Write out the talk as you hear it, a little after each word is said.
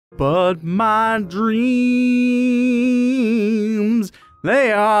But my dreams,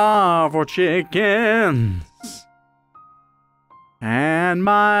 they are for chickens. And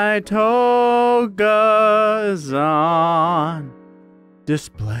my toga's on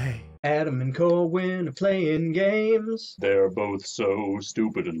display. Adam and Corwin are playing games. They're both so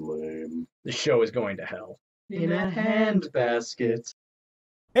stupid and lame. The show is going to hell. In a handbasket.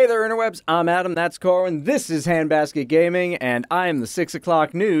 Hey there, interwebs. I'm Adam, that's Corwin. This is HandbasketGaming, and I am the 6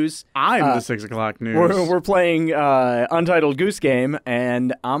 o'clock news. I'm the 6 o'clock news. We're playing Untitled Goose game,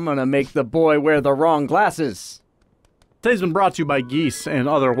 and I'm gonna make the boy wear the wrong glasses. Today's been brought to you by geese and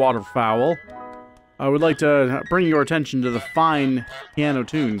other waterfowl. I would like to bring your attention to the fine piano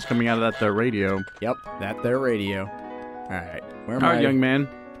tunes coming out of that radio. Yep, that there radio. All right, where am All I? right, young man.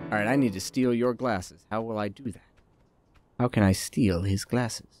 All right, I need to steal your glasses. How will I do that? How can I steal his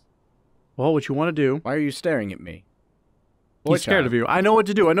glasses? Well, what you want to do... Why are you staring at me? He's scared of you. I know what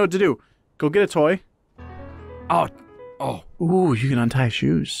to do. I know what to do. Go get a toy. Oh. Ooh, you can untie his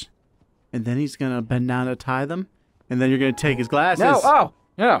shoes. And then he's going to bend down to tie them. And then you're going to take his glasses. No, oh,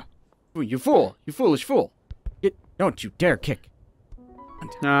 yeah. You fool. You foolish fool. Don't you dare kick.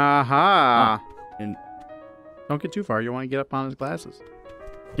 Aha. And don't get too far. You want to get up on his glasses.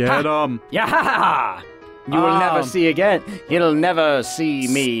 Get him. Yeah. You will never see again. You'll never see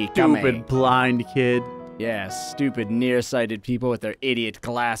me coming. Stupid blind kid. Yeah, stupid nearsighted people with their idiot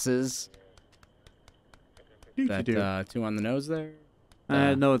glasses. That, two on the nose there?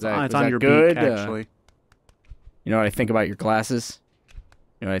 No, it's on your good? beak, actually. You know what I think about your glasses?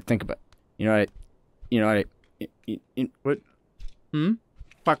 You know what I think about... What?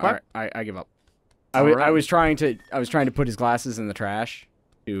 Fuck. All right, I give up. I was trying to put his glasses in the trash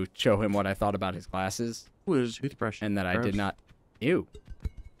to show him what I thought about his glasses. Ooh, there's a toothbrush. And that I did not... Ew.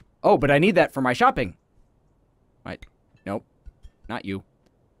 Oh, but I need that for my shopping. Nope. Not you.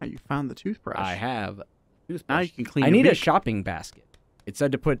 Now you found the toothbrush. I have a toothbrush. Now you can clean I your need a beak. shopping basket. It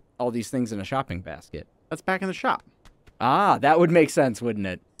said to put all these things in a shopping basket. That's back in the shop. Ah, that would make sense, wouldn't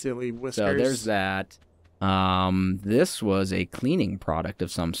it? Silly whiskers. So there's that. This was a cleaning product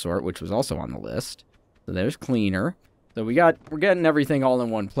of some sort, which was also on the list. So there's cleaner. So we're getting everything all in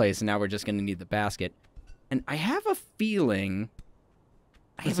one place, and now we're just going to need the basket. And I have a feeling...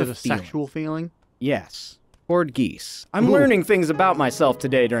 Is it a sexual feeling? Yes. Toward geese. I'm learning things about myself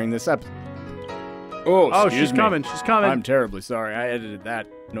today during this episode. Oh, she's coming. She's coming. I'm terribly sorry. I edited that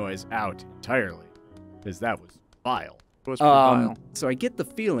noise out entirely. Because that was vile. It was vile. So I get the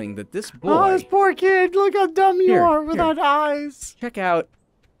feeling that this boy... Oh, this poor kid. Look how dumb you are without here. eyes. Check out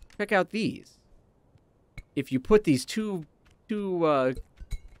these. If you put these two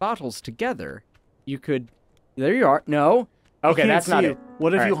bottles together, you could... There you are. No. Okay, that's not it.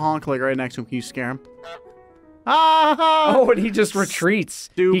 What if you honk like right next to him? Can you scare him? Ah! Oh, and he just retreats.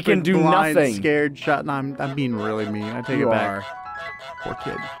 Stupid, he can do blind, nothing. Scared, shut. And I'm being really mean. I take it back. Poor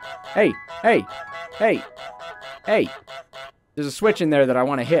kid. Hey. There's a switch in there that I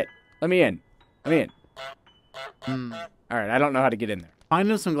want to hit. Let me in. All right, I don't know how to get in there.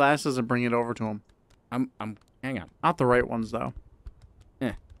 Find him some glasses and bring it over to him. Hang on. Not the right ones though.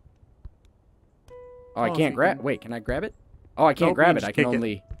 Oh, I can't grab. Wait, can I grab it? Oh, I can't grab it. I can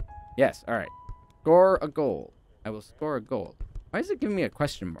only. Yes. All right. Score a goal. I will score a goal. Why is it giving me a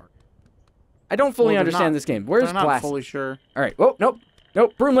question mark? I don't fully understand this game. Where's I'm not glass? fully sure. All right. Whoa, nope.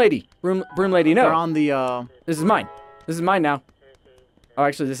 Broom lady. Broom lady. No. They're on the. This is mine. This is mine now. Oh,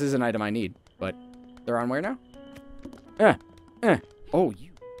 actually, this is an item I need. But they're on where now? Oh,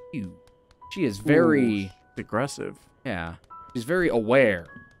 you. She is very aggressive. Yeah. She's very aware.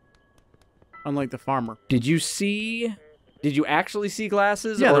 Unlike the farmer. Did you actually see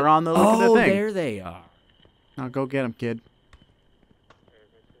glasses? Yeah, they're on the look of the thing. There they are. Now go get them, kid.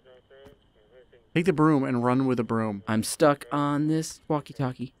 Take the broom and run with the broom. I'm stuck on this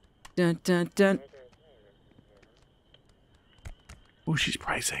walkie-talkie. Dun, dun, dun. Oh, she's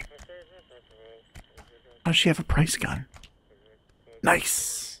pricing. How does she have a price gun?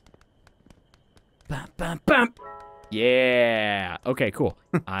 Nice. Bum, bum, bum. Yeah. Okay, cool.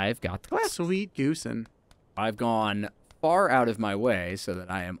 I've got the glass. Sweet goosin'. I've gone far out of my way so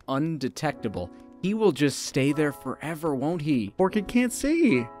that I am undetectable. He will just stay there forever, won't he? Poor kid can't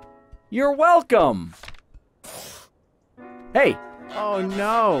see. You're welcome. Hey. Oh,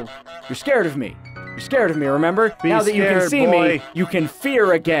 no. You're scared of me. You're scared of me, remember? Now that you can see me, you can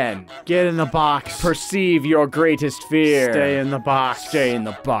fear again. Get in the box. Perceive your greatest fear. Stay in the box. Stay in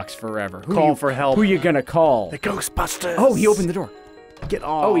the box forever. Call for help. Who you gonna call? The Ghostbusters. Oh, he opened the door. Get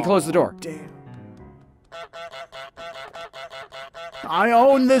off. Oh, he closed the door. Damn. I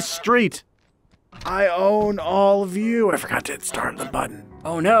own this street. I own all of you. I forgot to start the button.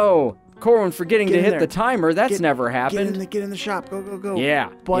 Oh no! Corwin forgetting Get to in hit there. the timer. That's never happened. Get in the shop. Go, go, go. Yeah,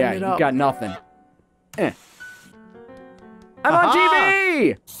 Button yeah, it you up. got nothing. I'm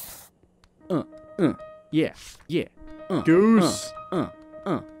Aha! on TV! Yeah, yeah. Goose. What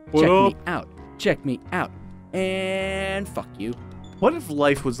Check up? me out. Check me out. And fuck you. What if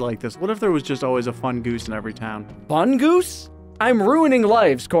life was like this? What if there was just always a fun goose in every town? Fun goose? I'm ruining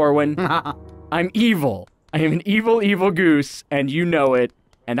lives, Corwin. I'm evil. I am an evil, evil goose, and you know it,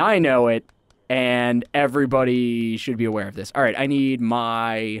 and I know it, and everybody should be aware of this. All right, I need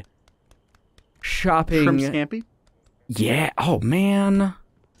my shopping. Shrimp scampi? Yeah. Oh man,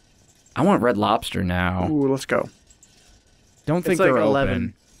 I want Red Lobster now. Ooh, let's go. Don't think It's like they're 11.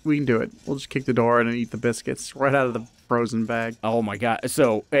 open. We can do it. We'll just kick the door in and eat the biscuits right out of the frozen bag. Oh my god.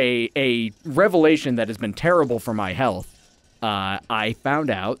 So a revelation that has been terrible for my health. I found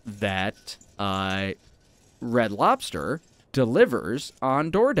out that Red Lobster delivers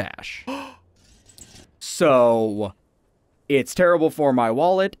on DoorDash. So it's terrible for my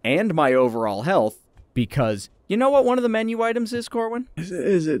wallet and my overall health because you know what one of the menu items is, Corwin?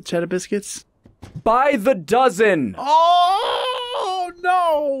 Is it cheddar biscuits? By the dozen. Oh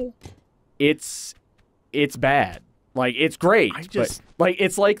no! It's bad. Like it's great. But, like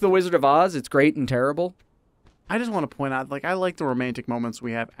it's like the Wizard of Oz. It's great and terrible. I just want to point out, like, I like the romantic moments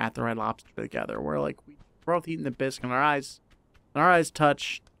we have at the Red Lobster together, where like we're both eating the biscuit, and our eyes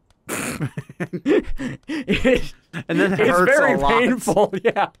touch, and then it It's hurts very a lot. painful.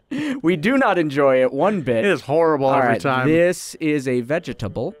 Yeah, we do not enjoy it one bit. It is horrible All every right, time. This is a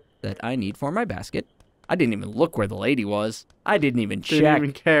vegetable that I need for my basket. I didn't even look where the lady was. I didn't even check. Didn't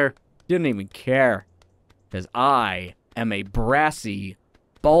even care. Didn't even care. Because I am a brassy,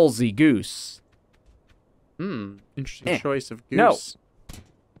 ballsy goose. Interesting choice of No. goose.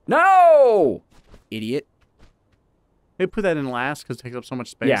 No! Idiot. They put that in last because it takes up so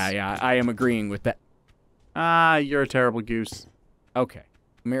much space. Yeah, I am agreeing with that. Ah, you're a terrible goose. Okay.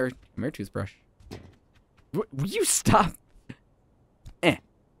 Come here, toothbrush. Will you stop?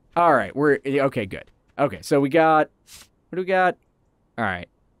 All right, okay, good. Okay, so we got, what do we got? All right,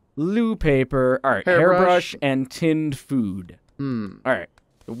 loo paper. All right, hairbrush and tinned food. All right,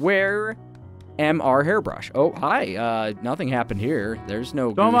 where am our hairbrush? Oh, hi. Nothing happened here. There's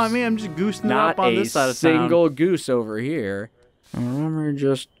no Don't goose. mind me. I'm just goosing it Not up on a this side of town. single goose over here. Let me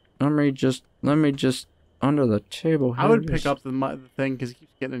just under the table. I would pick up the thing because it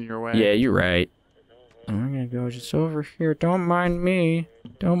keeps getting in your way. Yeah, you're right. I'm gonna go just over here. Don't mind me.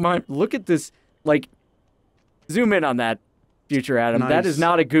 Don't mind. Look at this. Like, zoom in on that, future Adam. Nice. That is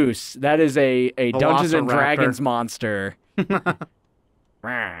not a goose. That is a Dungeons and Velociraptor. Dragons monster.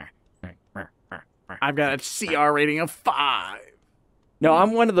 I've got a CR rating of 5. No,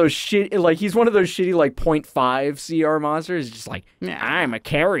 I'm one of those shit. Like, he's one of those shitty like 0.5 CR monsters. Just like, I'm a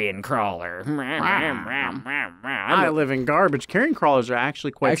carrion crawler. I live in garbage. Carrion crawlers are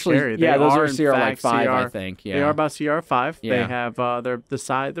actually quite scary. Yeah, They those are in CR like fact 5, I CR. think. Yeah, They are about CR 5. They Yeah. have they're the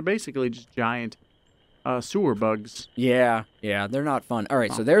size. They're basically just giant sewer bugs. Yeah, they're not fun. All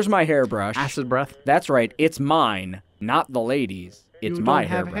right, so there's my hairbrush. Acid breath. That's right. It's mine, not the lady's. It's you my don't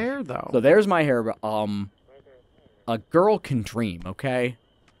have hairbrush. hair though. So there's my hairbrush. A girl can dream, okay?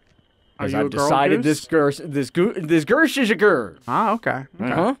 Are Because you I've a girl decided goose? this Gurse is a Gurse. Ah, okay.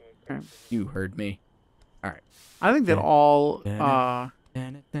 Uh-huh. Okay. You heard me. I think that all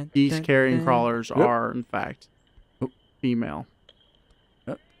geese carrion crawlers Yep. are in fact female.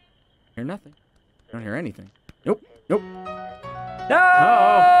 Hear nothing. Don't hear anything. Nope.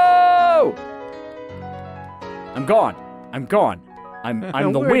 No! I'm gone. I'm the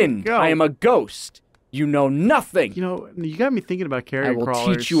Where'd it wind. go? I am a ghost. You know nothing. You know, you got me thinking about I carrion will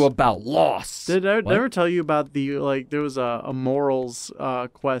crawlers. teach you about loss. Did I What? ever tell you about there was a morals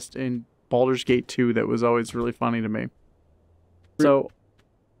quest in Baldur's Gate 2 that was always really funny to me. So,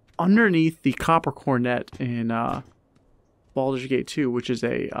 underneath the copper cornet in Baldur's Gate 2, which was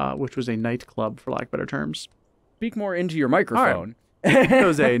a nightclub for lack of better terms. Speak more into your microphone. It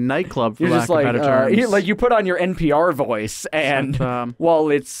was a nightclub for You're lack just of like, better terms. like you put on your NPR voice, and while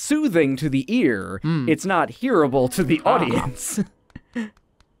it's soothing to the ear, it's not hearable to the audience.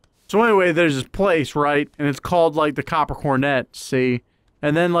 So anyway, there's this place, right? And it's called like the Copper Cornet, see?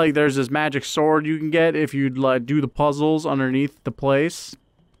 And then like there's this magic sword you can get if you like do the puzzles underneath the place.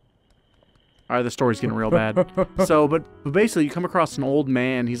 All right, the story's getting real bad. So, but basically you come across an old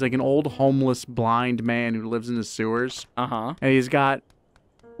man. He's like an old homeless blind man who lives in the sewers. Uh-huh. And he's got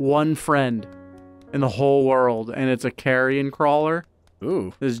one friend in the whole world, and it's a carrion crawler.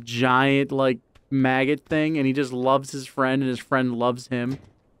 Ooh. This giant like maggot thing, and he just loves his friend, and his friend loves him.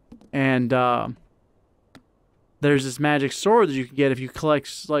 And there's this magic sword that you can get if you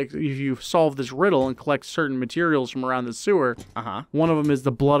collect, like, if you solve this riddle and collect certain materials from around the sewer. One of them is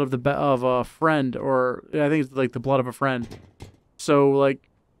the blood of a friend, or I think it's like the blood of a friend. So, like,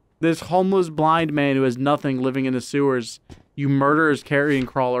 this homeless blind man who has nothing living in the sewers, you murder his carrion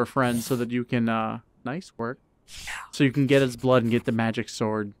crawler friend so that you can, nice work. So you can get his blood and get the magic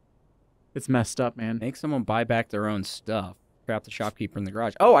sword. It's messed up, man. Make someone buy back their own stuff. Trap the shopkeeper in the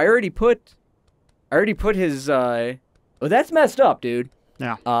garage. Oh, I already put his, oh, that's messed up, dude.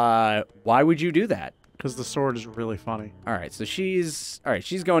 Yeah. Why would you do that? Because the sword is really funny. All right, so she's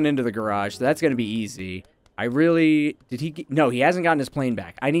going into the garage, so that's going to be easy. No, he hasn't gotten his plane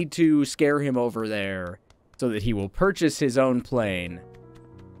back. I need to scare him over there so that he will purchase his own plane.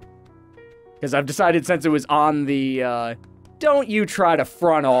 Because I've decided since it was on the, don't you try to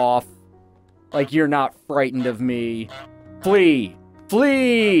front off like you're not frightened of me. Flee!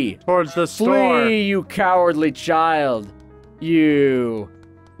 Flee! Towards the store. Flee, you cowardly child. You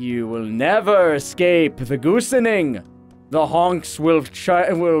will never escape the goosening. The honks will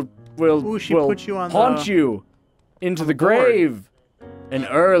put you on haunt you into the grave. An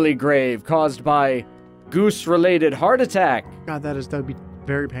early grave caused by goose-related heart attack. God, that'd be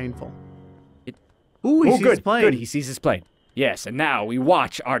very painful. Ooh, he sees his plane. Good, he sees his plane. Yes, and now we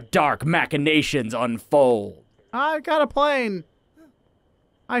watch our dark machinations unfold. I got a plane.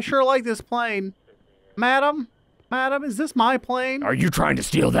 I sure like this plane. Madam, is this my plane? Are you trying to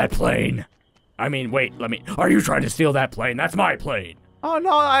steal that plane? I mean, wait, are you trying to steal that plane? That's my plane. Oh,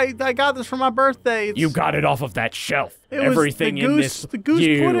 no, I got this for my birthday. You got it off of that shelf. Everything in this. The goose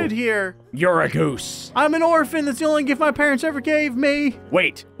put it here. You're a goose. I'm an orphan. That's the only gift my parents ever gave me.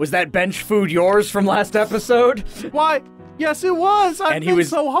 Wait, was that bench food yours from last episode? Why? Yes, it was. I've been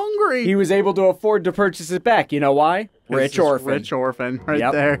so hungry. He was able to afford to purchase it back. You know why? Rich orphan. Rich orphan,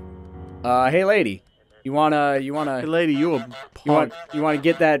 right there. Hey, lady. You wanna? Hey, lady, you a punk. You wanna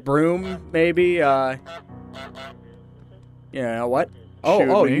get that broom, maybe? You know what?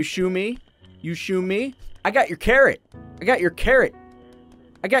 Oh, you shoo me? You shoo me? I got your carrot.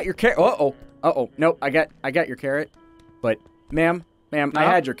 Uh-oh. Nope, I got your carrot. But, ma'am, I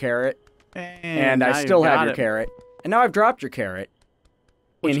had your carrot. And I still have your carrot. And now I've dropped your carrot.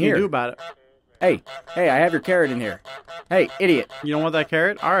 What can you do about it? Hey, I have your carrot in here. Hey, idiot. You don't want that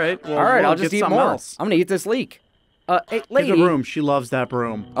carrot? All right. Well, I'll just eat more. Else. I'm gonna eat this leek. Hey, lady. Get the broom. She loves that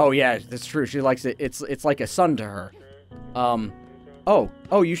broom. Oh, yeah, that's true. She likes it. It's like a son to her.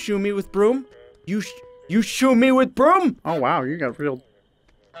 Oh, you shoo me with broom? You shoo me with broom? Oh, wow, you got real...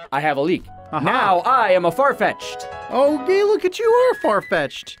 I have a leek. Now I am a far-fetched. Okay, look at you are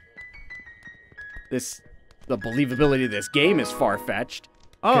far-fetched. The believability of this game is far-fetched.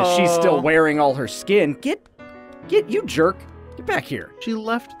 Because she's still wearing all her skin. Get, you jerk. Get back here. She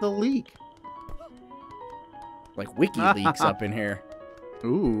left the leak. Like WikiLeaks up in here.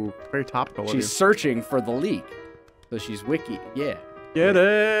 Ooh, very topical. She's searching for the leak. So she's wiki, yeah. Get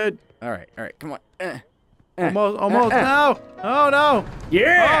it. All right, come on. Almost. No. Oh, no.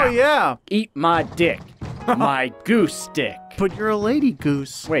 Yeah. Oh, yeah. Eat my dick. My goose dick. But you're a lady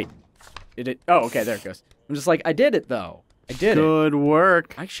goose. Wait. Did it? Oh, okay, there it goes. I'm just like, I did it, though. I did it. Good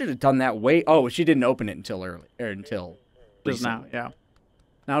work. I should have done that way. Oh, she didn't open it until early. Until just now, yeah.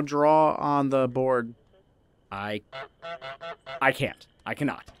 Now draw on the board. I can't. I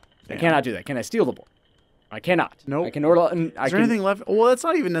cannot. Damn. I cannot do that. Can I steal the board? I cannot. Nope. I can order. Is there anything left? Well, that's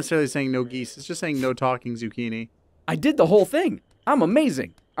not even necessarily saying no geese. It's just saying no talking zucchini. I did the whole thing. I'm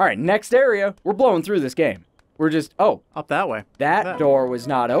amazing. All right, next area. We're blowing through this game. We're just, up that way. That door was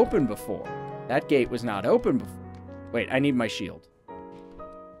not open before. That gate was not open before. Wait, I need my shield.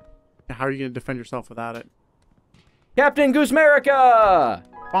 How are you going to defend yourself without it? Captain Goose America!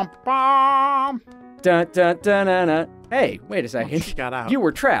 Bum, bum. Dun, dun, dun, dun, dun. Hey, wait a second. She got out. You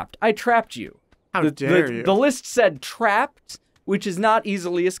were trapped. I trapped you. How dare you? The list said trapped, which is not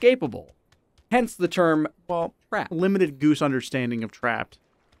easily escapable. Hence the term, trapped. Limited goose understanding of trapped.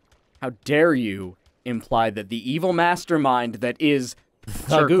 How dare you imply that the evil mastermind that is the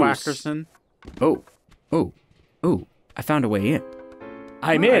Sir Goose. Quackerson. Oh, I found a way in.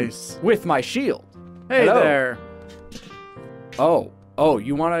 I'm in with my shield. Hey Hello. there. Oh,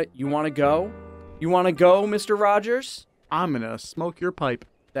 you wanna go? You wanna go, Mr. Rogers? I'm gonna smoke your pipe.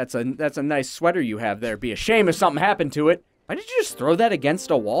 That's a nice sweater you have there. Be a shame if something happened to it. Why did you just throw that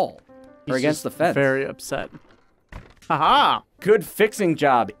against a wall? Or against the fence? Very upset. Haha! Good fixing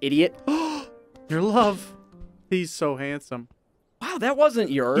job, idiot. Your love. He's so handsome. Wow, that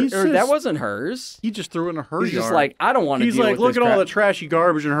wasn't yours. That wasn't hers. He just threw it in her yard. He's just like, I don't want to deal with this. He's like, look at all the trashy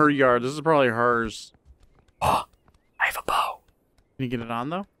garbage in her yard. This is probably hers. Oh, I have a bow. Can you get it on,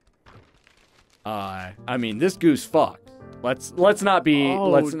 though? I mean, this goose fucked. Let's not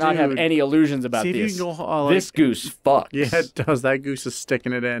have any illusions about See if this. you can go, like, This goose fucked. Yeah, it does. That goose is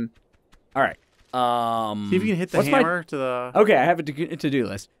sticking it in. All right. See if you can hit the hammer to the... Okay, I have a to-do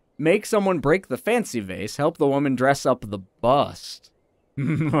list. Make someone break the fancy vase. Help the woman dress up the bust.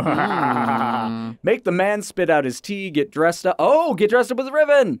 Make the man spit out his tea. Get dressed up. Oh, get dressed up with a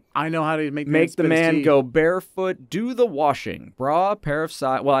ribbon. I know how to make the man go barefoot. Do the washing. Bra, pair of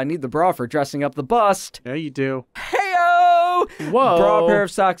socks. Well, I need the bra for dressing up the bust. Yeah, you do. Heyo! Whoa. Bra, pair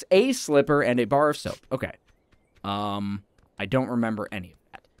of socks, a slipper, and a bar of soap. Okay. I don't remember any of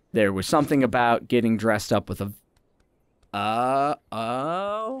that. There was something about getting dressed up with a...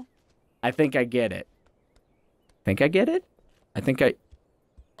 Oh. I think I get it.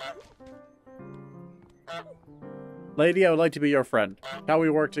 Lady, I would like to be your friend. Shall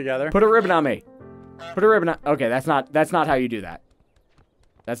we work together? Put a ribbon on me. Okay, that's not how you do that.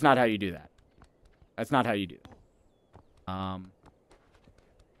 That's not how you do that.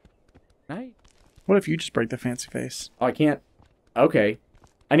 What if you just break the fancy face? Oh, I can't. Okay.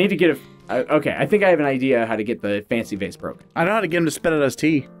 I need to get okay, I think I have an idea how to get the fancy vase broken. I know how to get him to spit out his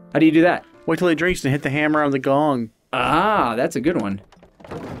tea. How do you do that? Wait till he drinks and hit the hammer on the gong. Ah, that's a good one.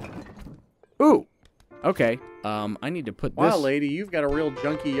 Ooh. Okay. I need to put this... Wow, lady, you've got a real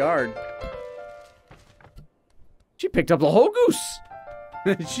junky yard. She picked up the whole goose.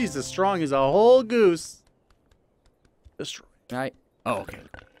 She's as strong as a whole goose. Destroy. Oh, okay.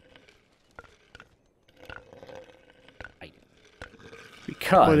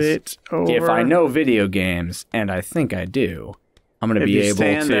 Because Put it over. if I know video games, and I think I do, I'm going to be able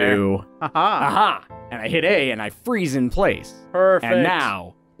to... Aha. Aha! And I hit A, and I freeze in place. Perfect. And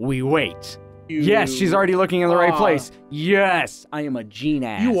now, we wait. Yes, she's already looking in the right place. Yes, I am a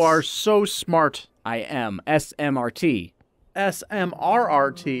genius. You are so smart. I am. SMRT.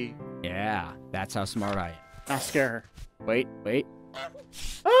 SMRRT. Yeah, that's how smart I am. Now scare her. Wait.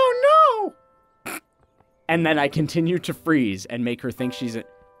 Oh, no! And then I continue to freeze and make her think she's a...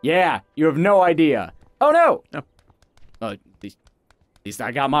 Yeah, you have no idea. Oh, no! No. At least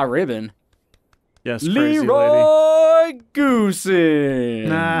I got my ribbon. Yes, crazy lady. Leroy Gooses.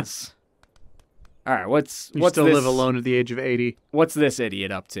 Nah. All right, what's still this? live alone at the age of 80. What's this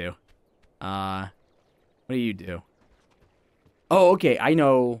idiot up to? What do you do? Oh, okay, I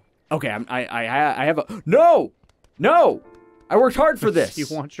know. Okay, I have a... No! I worked hard for this. You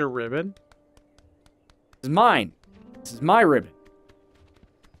want your ribbon? This is mine. This is my ribbon.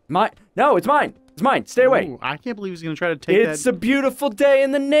 No, it's mine. It's mine. Stay away. Ooh, I can't believe he's going to try to take It's a beautiful day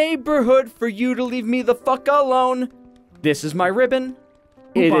in the neighborhood for you to leave me the fuck alone. This is my ribbon.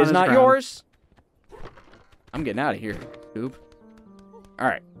 It is not yours. I'm getting out of here, Scoop. All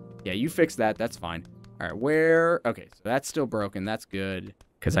right. Yeah, you fix that. That's fine. All right, where... Okay, so that's still broken. That's good.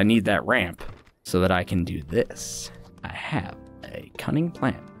 Because I need that ramp so that I can do this. I have a cunning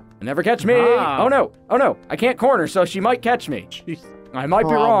plan. Never catch me. Ah. Oh, no. I can't corner, so she might catch me. Jeez. I might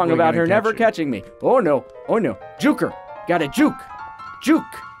be wrong about her never catching me. Oh, no. Juke her. Got a juke. Juke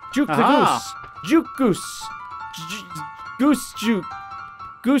the goose. Juke goose. Goose juke.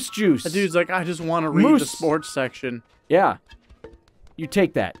 Goose juice. That dude's like, I just want to read the sports section. Yeah. You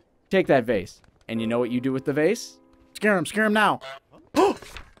take that. Take that vase. And you know what you do with the vase? Scare him now.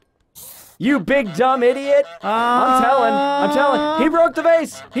 You big dumb idiot. I'm telling. He broke the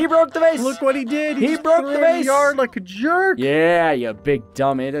vase. Look what he did. He broke the vase. Yard like a jerk. Yeah, you big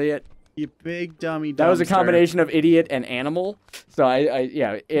dumb idiot. You big dummy. That was a combination of idiot and animal. So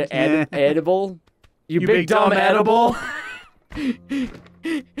edible. You big dumb edible.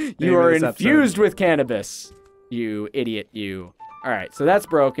 You are infused with cannabis. You idiot, you. All right, so that's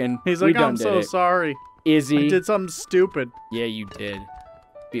broken. He's like, I'm so sorry. Izzy. I did something stupid. Yeah, you did.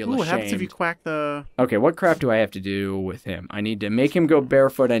 Feel Ooh, ashamed. what happens if you quack the... Okay, what crap do I have to do with him? I need to make him go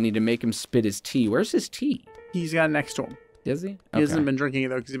barefoot. I need to make him spit his tea. Where's his tea? He's got it next to him. Does he? He hasn't been drinking it,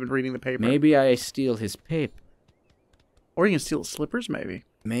 though, because he's been reading the paper. Maybe I steal his paper. Or you can steal his slippers, maybe.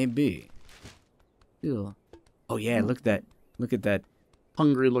 Maybe. Ew. Oh, yeah, look at that.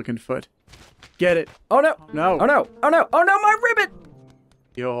 Hungry-looking foot. Get it. Oh, no. No. Oh, no, my ribbon.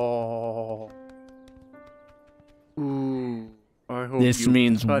 Yo. Ooh. I hope This you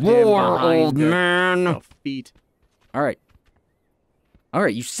means cut war, him behind old man. the feet. All right,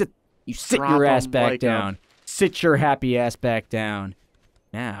 you sit Drop your ass him back like down. Sit your happy ass back down.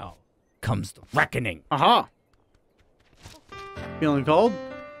 Now comes the reckoning. Aha. Feeling cold?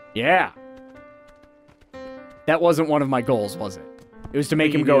 Yeah. That wasn't one of my goals, was it? It was to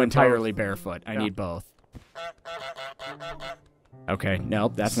make You him go need entirely both. barefoot. I Yeah. need both. Okay,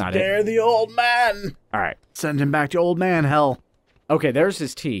 nope, that's not it. Scare the old man. All right. Send him back to old man hell. Okay, there's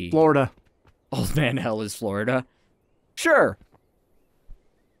his tea. Florida. Old Man Hell is Florida. Sure.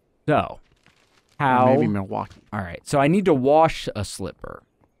 So, how... Maybe Milwaukee. All right, so I need to wash a slipper.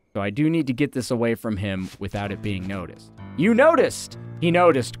 So I do need to get this away from him without it being noticed. You noticed! He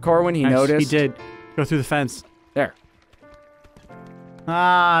noticed. Corwin, he Nice, noticed. He did. Go through the fence. There.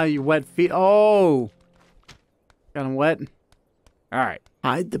 Ah, you wet feet. Oh. Got him wet. All right.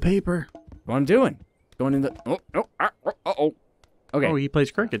 Hide the paper. What I'm doing. Going in the... Oh, no. Uh-oh. Okay. Oh, he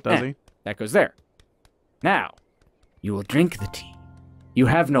plays cricket, does he? That goes there. Now, you will drink the tea. You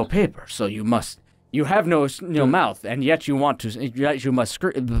have no paper, so you must... You have no mouth, and yet you want to... Yet you must...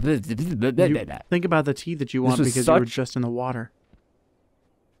 You think about the tea that you want because you were just in the water.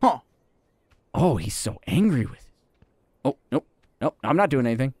 Huh. Oh, he's so angry with it. Oh, nope. Nope, I'm not doing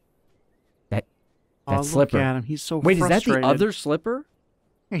anything. That slipper. Look at him. He's so Wait, frustrated. is that the other slipper?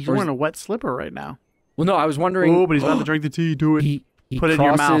 Yeah, he's wearing a wet slipper right now. Well, no, I was wondering... Oh, but he's about to drink the tea. Do it. He Put it in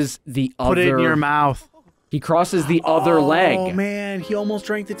your mouth. Put it in your mouth. He crosses the other leg. Oh, man. He almost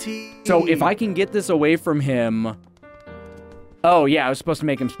drank the tea. So if I can get this away from him... Oh, yeah, I was supposed to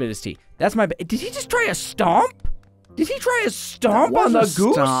make him spit his tea. That's my... Did he just try a stomp? Did he try a stomp on the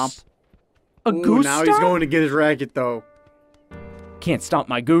goose? Stomp. A goose now stomp? he's going to get his racket, though. Can't stomp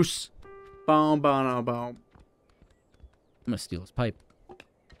my goose. Boom, boom, boom. I'm gonna steal his pipe.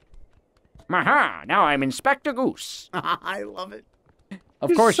 Aha! Now I'm Inspector Goose. I love it. Of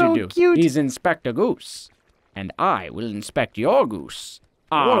He's course so you do. cute. He's Inspector Goose. And I will inspect your goose.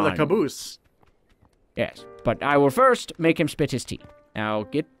 Or the caboose. Yes, but I will first make him spit his tea. Now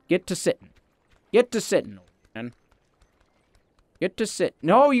get to sitting. Get to sitting, old man. Get to sit.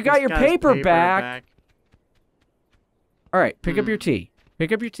 No, you got your paper back. All right, pick up your tea.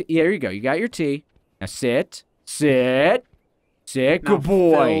 Pick up your tea. There you go. You got your tea. Now sit. Sit. Sit. Now Good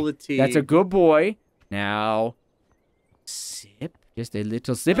boy. fill the tea. That's a good boy. Now sip. Just a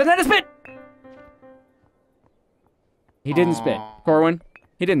little sip and then a spit. He didn't spit. Aw. Corwin,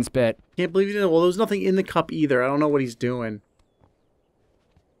 he didn't spit. Can't believe he didn't. Well, there's nothing in the cup either. I don't know what he's doing.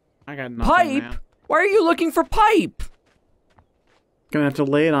 I got nothing, Pipe? man. Why are you looking for pipe? Gonna have to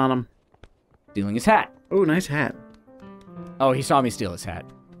lay it on him. Stealing his hat. Oh, nice hat. Oh, he saw me steal his hat.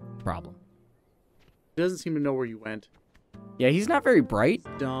 Problem. He doesn't seem to know where you went. Yeah, he's not very bright.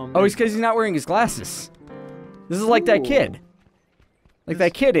 Dumb. Oh, it's because he's not wearing his glasses. This is like that Ooh. kid. Like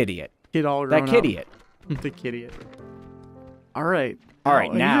that kid idiot. Kid all That grown kid up. idiot. The kid idiot. All right. All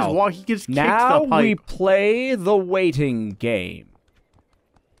right, now. He gets kicked Now the pipe. we play the waiting game.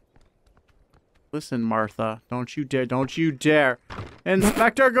 Listen, Martha. Don't you dare. Don't you dare.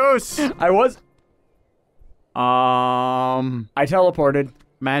 Inspector Goose. I teleported.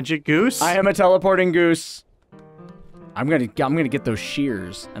 Magic Goose. I am a teleporting goose. I'm gonna get those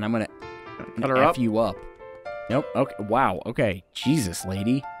shears and I'm gonna Cut her F up. you up. Nope. Okay. Wow. Okay. Jesus,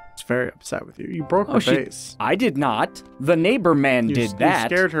 lady. She's very upset with you. You broke her Oh, she- face. I did not. The neighbor man You did that.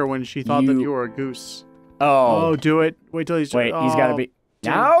 You scared her when she thought that You- you were a goose. Oh. Oh, do it. Wait till he's. Wait. He's gotta be.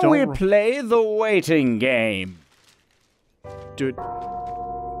 Now don't we ro- play the waiting game. Dude.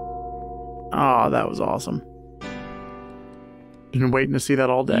 Oh, that was awesome. Been waiting to see that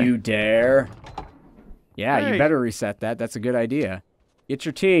all day. You dare? Yeah, Hey. you better reset that. That's a good idea. Get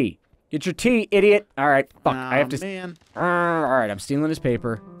your tea. Get your tea, idiot. All right, fuck. I have to. Man. All right, I'm stealing his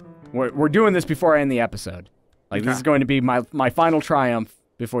paper. We're doing this before I end the episode. Like, this is going to be my final triumph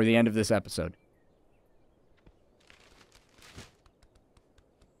before the end of this episode.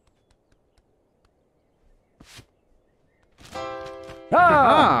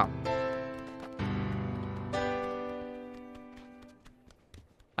 Ah!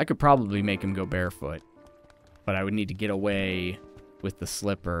 I could probably make him go barefoot, but I would need to get away with the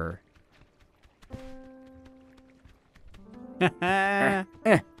slipper.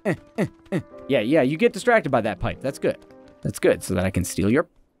 Yeah, you get distracted by that pipe. That's good. That's good, so that I can steal your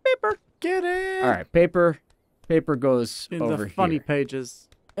paper. Get it. All right, paper goes In over the funny here. pages.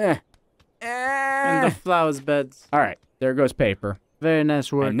 Eh. And the flowers beds. All right, there goes paper. Very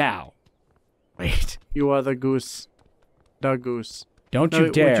nice work. And now, wait. You are the goose. The goose. Don't No,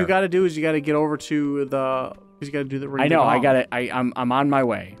 you dare. What you gotta do is you gotta get over to the. You gotta do the ring. I the know. I bell. got it. I'm on my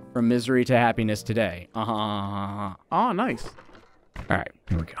way from misery to happiness today. Uh-huh. Oh, nice. All right,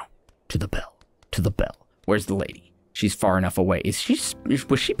 here we go. To the bell. To the bell. Where's the lady? She's far enough away. Was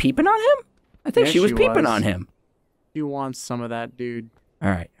she peeping on him? I think Yeah, she was she peeping was. on him. You want some of that, dude? All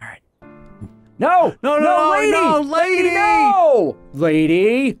right. No, lady, no, lady! no,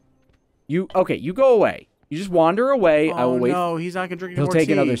 lady. You go away. You just wander away. I will Oh wait. no, he's not gonna drink any He'll more take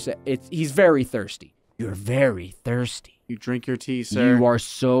tea. another sip. He's very thirsty. You're very thirsty. You drink your tea, sir. You are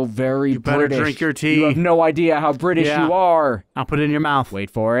so very You better British. drink your tea. You have no idea how British Yeah. you are. Now put it in your mouth.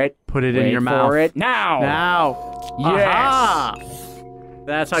 Wait for it. Put it Wait in your mouth. for it. Now. Now. Yes. Aha!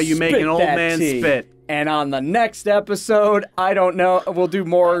 That's how you make Spit an old that man tea. spit. And on the next episode, I don't know, we'll do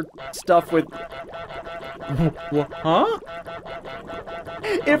more stuff with... Huh?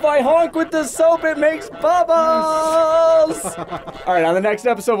 If I honk with the soap, it makes bubbles! All right, on the next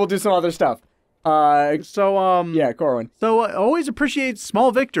episode, we'll do some other stuff. Yeah, Corwin. So I always appreciate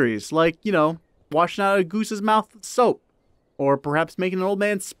small victories, like, you know, washing out a goose's mouth with soap, or perhaps making an old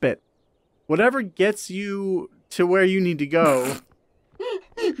man spit. Whatever gets you to where you need to go.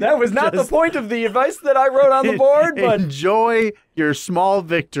 That was not the point of the advice that I wrote on the board, but enjoy your small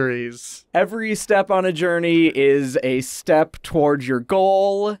victories. every step on a journey is a step towards your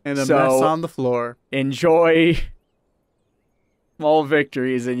goal. And a so mess on the floor. enjoy small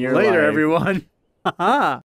victories in your life. Later, everyone. Haha.